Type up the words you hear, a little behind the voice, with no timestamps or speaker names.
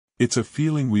It's a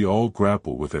feeling we all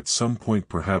grapple with at some point,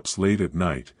 perhaps late at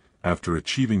night, after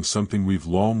achieving something we've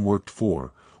long worked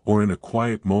for, or in a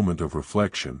quiet moment of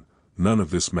reflection. None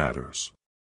of this matters.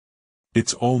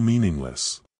 It's all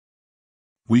meaningless.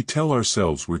 We tell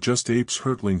ourselves we're just apes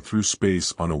hurtling through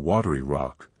space on a watery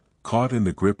rock, caught in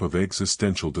the grip of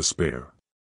existential despair.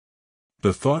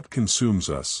 The thought consumes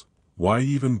us: why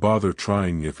even bother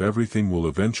trying if everything will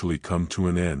eventually come to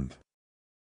an end?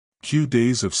 Cue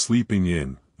days of sleeping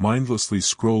in, mindlessly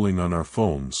scrolling on our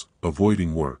phones,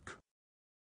 avoiding work.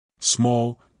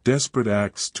 Small, desperate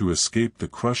acts to escape the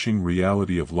crushing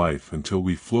reality of life until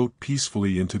we float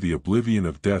peacefully into the oblivion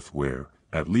of death where,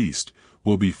 at least,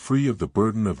 we'll be free of the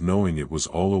burden of knowing it was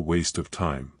all a waste of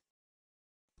time.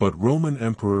 But Roman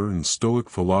emperor and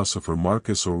Stoic philosopher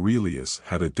Marcus Aurelius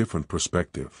had a different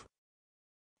perspective.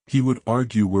 He would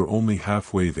argue we're only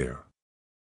halfway there.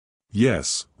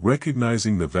 Yes,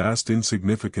 recognizing the vast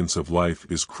insignificance of life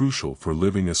is crucial for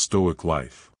living a Stoic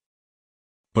life.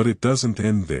 But it doesn't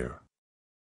end there.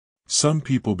 Some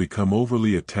people become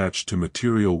overly attached to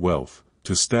material wealth,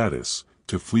 to status,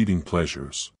 to fleeting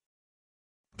pleasures.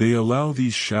 They allow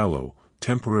these shallow,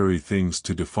 temporary things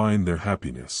to define their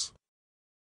happiness.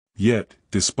 Yet,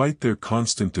 despite their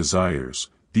constant desires,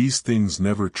 these things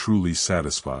never truly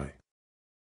satisfy.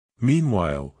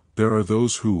 Meanwhile, there are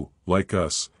those who, like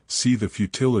us, see the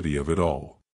futility of it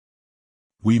all.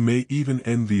 We may even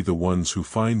envy the ones who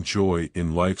find joy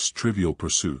in life's trivial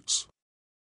pursuits.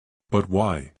 But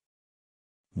why?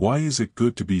 Why is it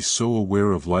good to be so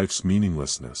aware of life's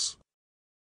meaninglessness?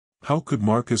 How could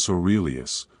Marcus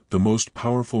Aurelius, the most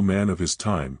powerful man of his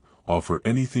time, offer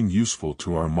anything useful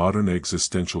to our modern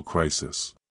existential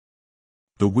crisis?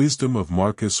 The wisdom of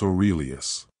Marcus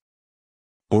Aurelius.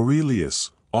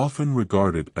 Aurelius, often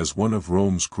regarded as one of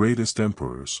Rome's greatest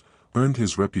emperors, earned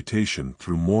his reputation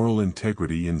through moral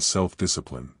integrity and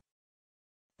self-discipline.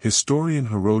 Historian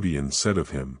Herodotus said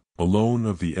of him, alone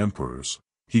of the emperors,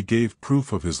 he gave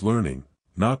proof of his learning,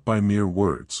 not by mere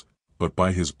words, but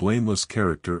by his blameless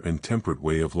character and temperate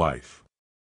way of life.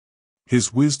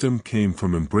 His wisdom came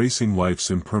from embracing life's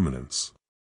impermanence.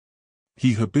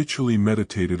 He habitually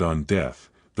meditated on death,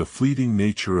 the fleeting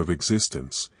nature of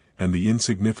existence, and the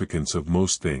insignificance of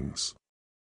most things.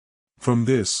 From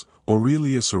this,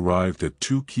 Aurelius arrived at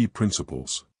two key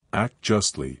principles: act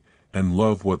justly, and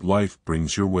love what life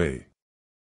brings your way.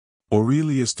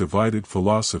 Aurelius divided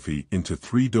philosophy into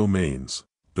three domains: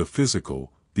 the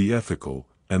physical, the ethical,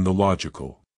 and the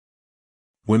logical.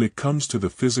 When it comes to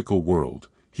the physical world,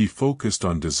 he focused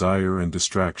on desire and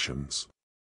distractions.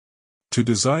 To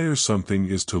desire something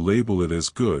is to label it as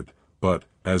good, but,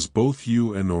 as both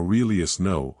you and Aurelius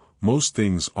know, most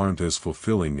things aren't as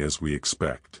fulfilling as we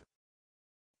expect.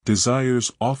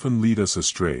 Desires often lead us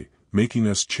astray, making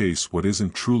us chase what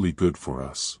isn't truly good for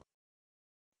us.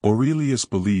 Aurelius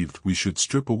believed we should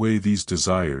strip away these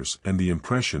desires and the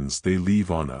impressions they leave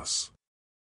on us.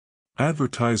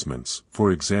 Advertisements,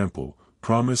 for example,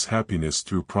 promise happiness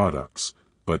through products,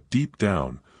 but deep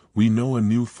down, we know a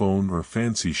new phone or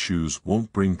fancy shoes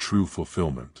won't bring true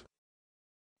fulfillment.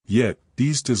 Yet,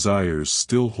 these desires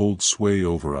still hold sway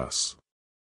over us.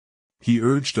 He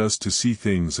urged us to see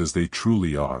things as they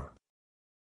truly are.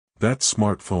 That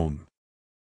smartphone?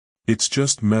 It's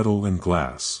just metal and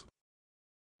glass.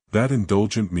 That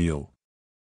indulgent meal?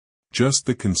 Just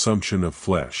the consumption of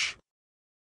flesh.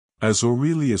 As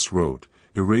Aurelius wrote,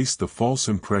 erase the false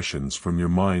impressions from your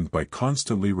mind by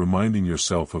constantly reminding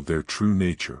yourself of their true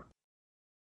nature.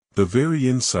 The very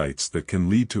insights that can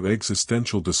lead to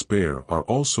existential despair are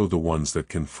also the ones that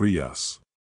can free us.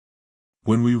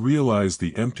 When we realize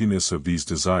the emptiness of these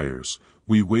desires,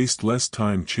 we waste less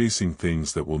time chasing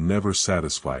things that will never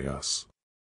satisfy us.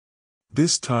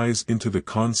 This ties into the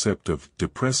concept of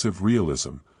depressive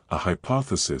realism, a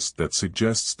hypothesis that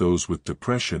suggests those with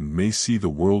depression may see the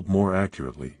world more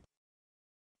accurately.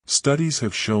 Studies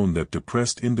have shown that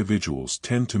depressed individuals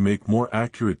tend to make more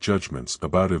accurate judgments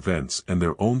about events and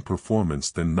their own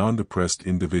performance than non-depressed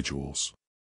individuals.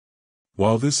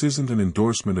 While this isn't an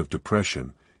endorsement of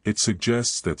depression, it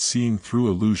suggests that seeing through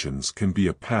illusions can be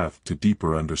a path to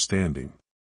deeper understanding.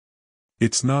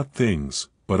 It's not things,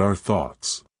 but our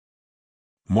thoughts.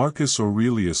 Marcus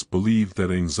Aurelius believed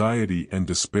that anxiety and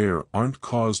despair aren't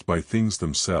caused by things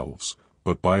themselves,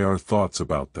 but by our thoughts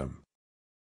about them.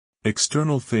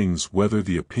 External things, whether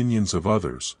the opinions of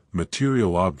others,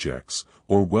 material objects,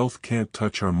 or wealth, can't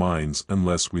touch our minds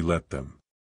unless we let them.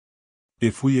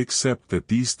 If we accept that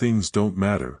these things don't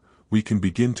matter, we can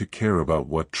begin to care about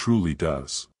what truly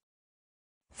does.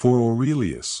 For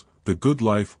Aurelius, the good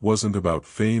life wasn't about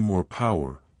fame or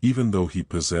power, even though he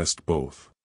possessed both.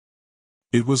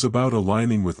 It was about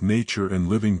aligning with nature and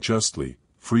living justly,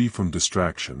 free from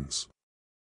distractions.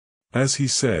 As he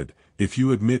said, if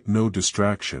you admit no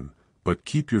distraction, but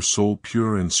keep your soul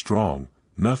pure and strong,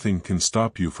 nothing can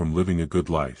stop you from living a good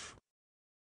life.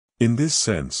 In this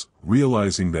sense,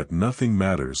 realizing that nothing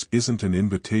matters isn't an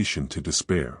invitation to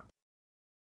despair.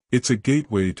 It's a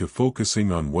gateway to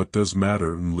focusing on what does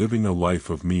matter and living a life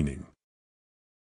of meaning.